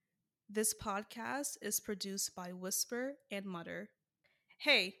This podcast is produced by Whisper and Mutter.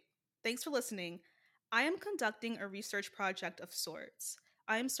 Hey, thanks for listening. I am conducting a research project of sorts.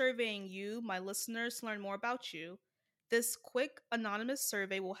 I am surveying you, my listeners, to learn more about you. This quick, anonymous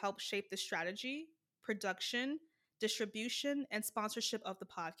survey will help shape the strategy, production, distribution, and sponsorship of the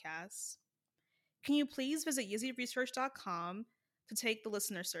podcast. Can you please visit yizzyresearch.com to take the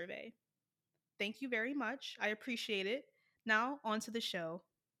listener survey? Thank you very much. I appreciate it. Now, on to the show.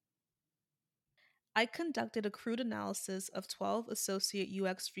 I conducted a crude analysis of 12 associate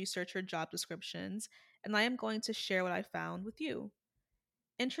UX researcher job descriptions, and I am going to share what I found with you.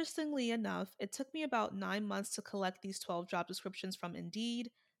 Interestingly enough, it took me about 9 months to collect these 12 job descriptions from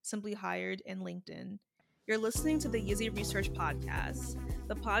Indeed, Simply Hired, and LinkedIn. You're listening to the Yizzy Research Podcast,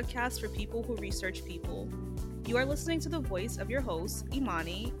 the podcast for people who research people. You are listening to the voice of your host,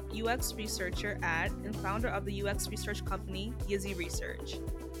 Imani, UX researcher at and founder of the UX research company, Yizzy Research.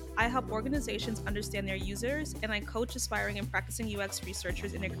 I help organizations understand their users, and I coach aspiring and practicing UX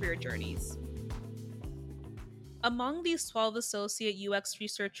researchers in their career journeys. Among these 12 associate UX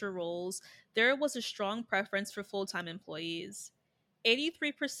researcher roles, there was a strong preference for full-time employees.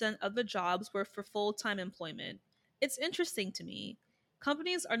 83% of the jobs were for full-time employment. It's interesting to me.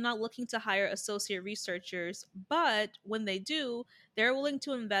 Companies are not looking to hire associate researchers, but when they do, they're willing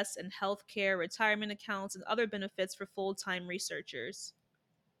to invest in healthcare, retirement accounts, and other benefits for full-time researchers.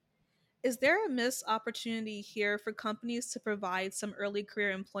 Is there a missed opportunity here for companies to provide some early career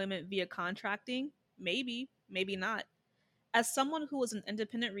employment via contracting? Maybe, maybe not. As someone who is an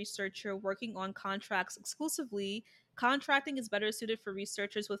independent researcher working on contracts exclusively, contracting is better suited for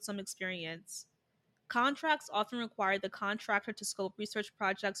researchers with some experience. Contracts often require the contractor to scope research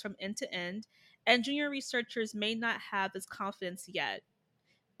projects from end to end, and junior researchers may not have this confidence yet.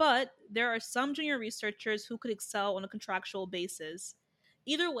 But there are some junior researchers who could excel on a contractual basis.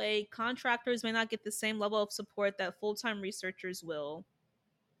 Either way, contractors may not get the same level of support that full time researchers will.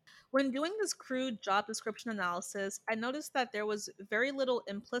 When doing this crude job description analysis, I noticed that there was very little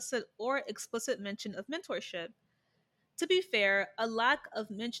implicit or explicit mention of mentorship. To be fair, a lack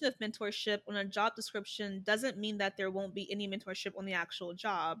of mention of mentorship on a job description doesn't mean that there won't be any mentorship on the actual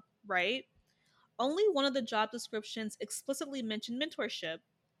job, right? Only one of the job descriptions explicitly mentioned mentorship.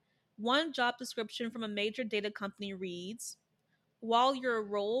 One job description from a major data company reads, while your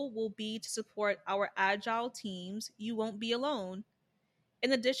role will be to support our agile teams, you won't be alone.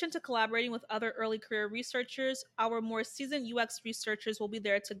 In addition to collaborating with other early career researchers, our more seasoned UX researchers will be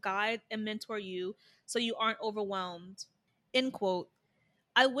there to guide and mentor you so you aren't overwhelmed. End quote.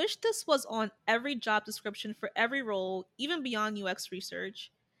 I wish this was on every job description for every role, even beyond UX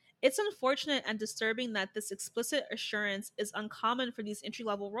research. It's unfortunate and disturbing that this explicit assurance is uncommon for these entry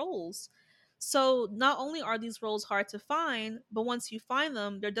level roles. So, not only are these roles hard to find, but once you find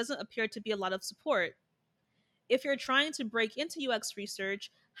them, there doesn't appear to be a lot of support. If you're trying to break into UX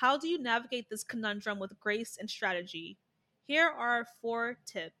research, how do you navigate this conundrum with grace and strategy? Here are 4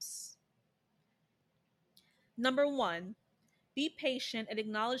 tips. Number one, be patient and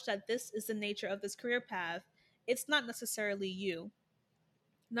acknowledge that this is the nature of this career path. It's not necessarily you.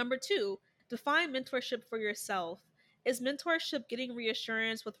 Number two, define mentorship for yourself. Is mentorship getting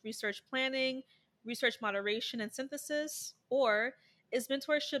reassurance with research planning, research moderation, and synthesis? Or is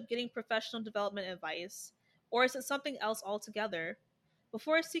mentorship getting professional development advice? Or is it something else altogether?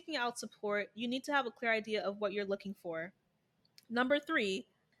 Before seeking out support, you need to have a clear idea of what you're looking for. Number three,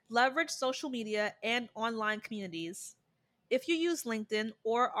 leverage social media and online communities. If you use LinkedIn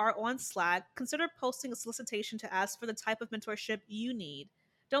or are on Slack, consider posting a solicitation to ask for the type of mentorship you need.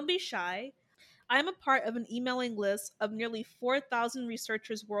 Don't be shy. I am a part of an emailing list of nearly 4,000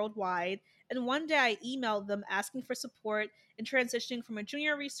 researchers worldwide, and one day I emailed them asking for support in transitioning from a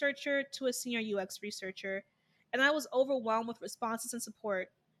junior researcher to a senior UX researcher, and I was overwhelmed with responses and support.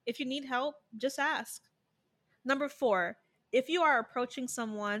 If you need help, just ask. Number four, if you are approaching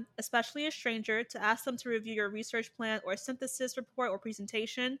someone, especially a stranger, to ask them to review your research plan or synthesis report or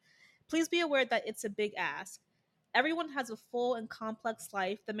presentation, please be aware that it's a big ask. Everyone has a full and complex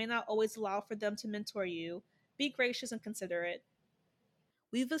life that may not always allow for them to mentor you. Be gracious and considerate.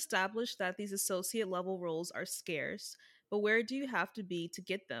 We've established that these associate level roles are scarce, but where do you have to be to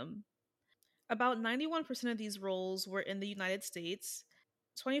get them? About 91% of these roles were in the United States,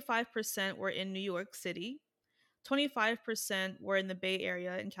 25% were in New York City, 25% were in the Bay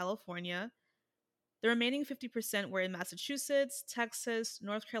Area in California. The remaining 50% were in Massachusetts, Texas,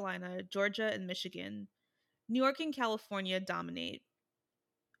 North Carolina, Georgia, and Michigan. New York and California dominate.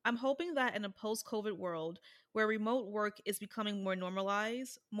 I'm hoping that in a post COVID world where remote work is becoming more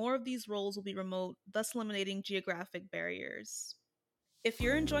normalized, more of these roles will be remote, thus eliminating geographic barriers. If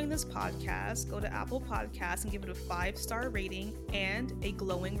you're enjoying this podcast, go to Apple Podcasts and give it a 5-star rating and a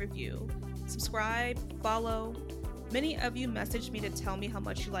glowing review. Subscribe, follow. Many of you messaged me to tell me how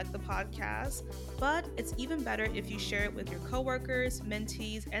much you like the podcast, but it's even better if you share it with your coworkers,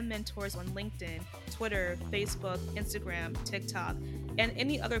 mentees, and mentors on LinkedIn, Twitter, Facebook, Instagram, TikTok, and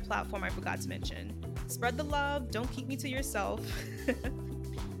any other platform I forgot to mention. Spread the love, don't keep me to yourself.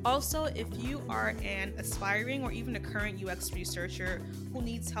 Also, if you are an aspiring or even a current UX researcher who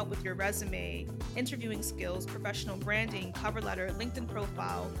needs help with your resume, interviewing skills, professional branding, cover letter, LinkedIn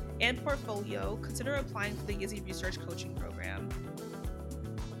profile, and portfolio, consider applying for the Yizzy Research Coaching Program.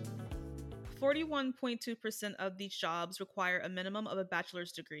 41.2% of these jobs require a minimum of a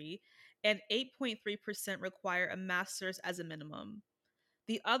bachelor's degree, and 8.3% require a master's as a minimum.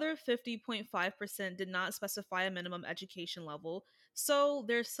 The other 50.5% did not specify a minimum education level, so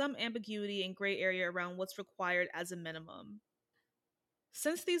there's some ambiguity and gray area around what's required as a minimum.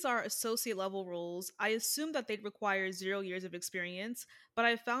 Since these are associate level roles, I assumed that they'd require 0 years of experience, but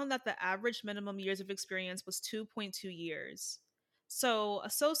I found that the average minimum years of experience was 2.2 years. So,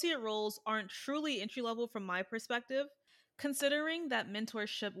 associate roles aren't truly entry level from my perspective. Considering that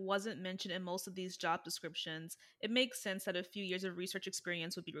mentorship wasn't mentioned in most of these job descriptions, it makes sense that a few years of research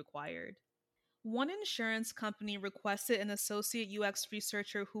experience would be required. One insurance company requested an associate UX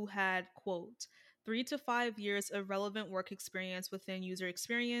researcher who had, quote, 3 to 5 years of relevant work experience within user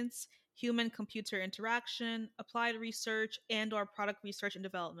experience, human computer interaction, applied research, and or product research and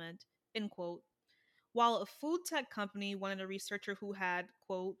development, end quote. While a food tech company wanted a researcher who had,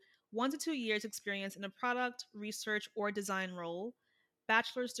 quote, 1 to 2 years experience in a product, research, or design role,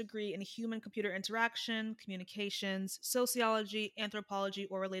 bachelor's degree in human computer interaction, communications, sociology, anthropology,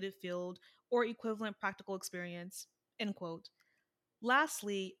 or related field, or equivalent practical experience, end quote.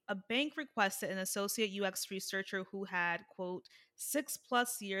 Lastly, a bank requested an associate UX researcher who had, quote, 6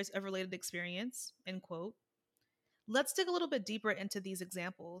 plus years of related experience, end quote. Let's dig a little bit deeper into these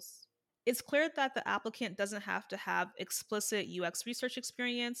examples. It's clear that the applicant doesn't have to have explicit UX research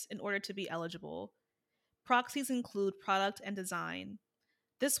experience in order to be eligible. Proxies include product and design.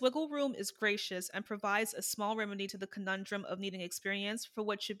 This wiggle room is gracious and provides a small remedy to the conundrum of needing experience for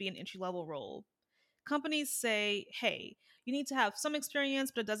what should be an entry level role. Companies say, hey, you need to have some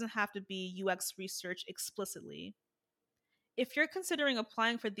experience, but it doesn't have to be UX research explicitly. If you're considering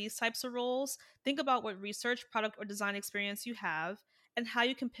applying for these types of roles, think about what research, product, or design experience you have and how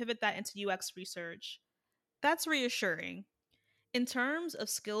you can pivot that into UX research. That's reassuring. In terms of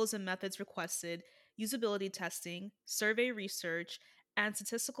skills and methods requested, usability testing, survey research, and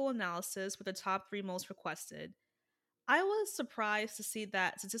statistical analysis were the top three most requested. I was surprised to see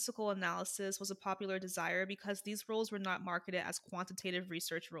that statistical analysis was a popular desire because these roles were not marketed as quantitative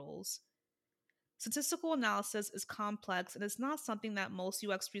research roles. Statistical analysis is complex and it's not something that most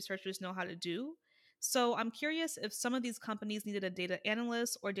UX researchers know how to do. So I'm curious if some of these companies needed a data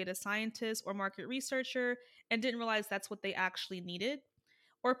analyst or data scientist or market researcher and didn't realize that's what they actually needed.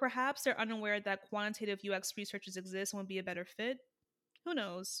 Or perhaps they're unaware that quantitative UX researchers exist and would be a better fit. Who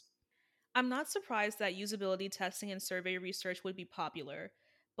knows? I'm not surprised that usability testing and survey research would be popular.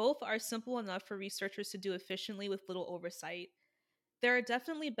 Both are simple enough for researchers to do efficiently with little oversight. There are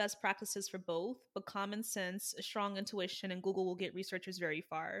definitely best practices for both, but common sense, a strong intuition, and Google will get researchers very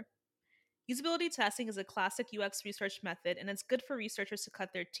far. Usability testing is a classic UX research method, and it's good for researchers to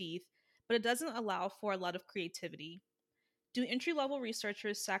cut their teeth, but it doesn't allow for a lot of creativity. Do entry level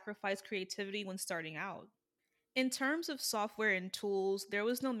researchers sacrifice creativity when starting out? In terms of software and tools, there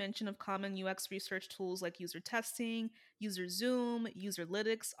was no mention of common UX research tools like user testing, user zoom,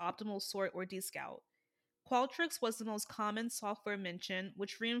 userlytics, optimal sort, or dscout. Qualtrics was the most common software mentioned,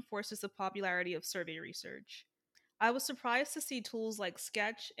 which reinforces the popularity of survey research. I was surprised to see tools like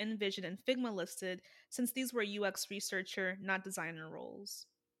Sketch, InVision, and Figma listed, since these were UX researcher, not designer roles.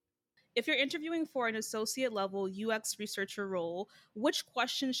 If you're interviewing for an associate level UX researcher role, which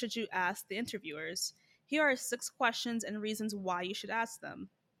questions should you ask the interviewers? Here are 6 questions and reasons why you should ask them.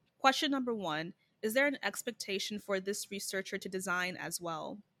 Question number 1: is there an expectation for this researcher to design as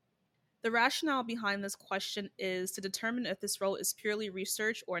well? The rationale behind this question is to determine if this role is purely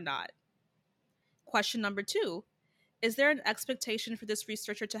research or not. Question number 2: is there an expectation for this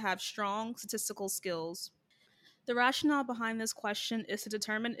researcher to have strong statistical skills? The rationale behind this question is to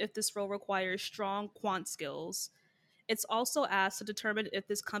determine if this role requires strong quant skills. It's also asked to determine if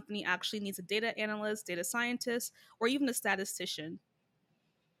this company actually needs a data analyst, data scientist, or even a statistician.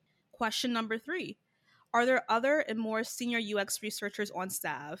 Question number 3: are there other and more senior UX researchers on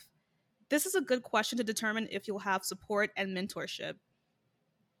staff? This is a good question to determine if you'll have support and mentorship.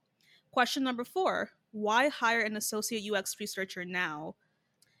 Question number 4: Why hire an associate UX researcher now?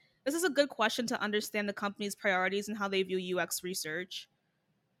 This is a good question to understand the company's priorities and how they view UX research.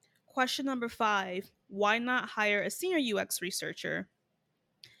 Question number 5, why not hire a senior UX researcher?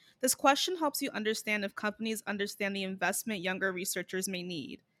 This question helps you understand if companies understand the investment younger researchers may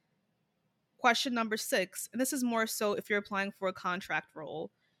need. Question number 6, and this is more so if you're applying for a contract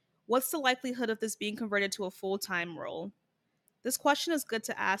role. What's the likelihood of this being converted to a full-time role? This question is good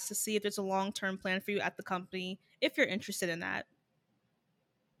to ask to see if there's a long-term plan for you at the company if you're interested in that.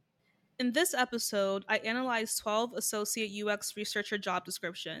 In this episode, I analyzed 12 associate UX researcher job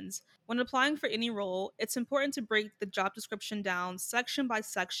descriptions. When applying for any role, it's important to break the job description down section by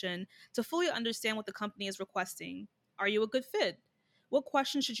section to fully understand what the company is requesting. Are you a good fit? What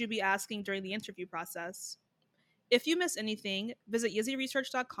questions should you be asking during the interview process? If you miss anything, visit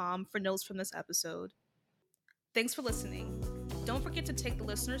yizzyresearch.com for notes from this episode. Thanks for listening. Don't forget to take the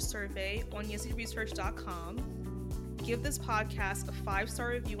listener's survey on yizzyresearch.com. Give this podcast a 5-star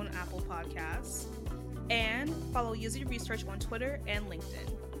review on Apple Podcasts, and follow Yizzy Research on Twitter and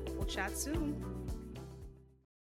LinkedIn. We'll chat soon.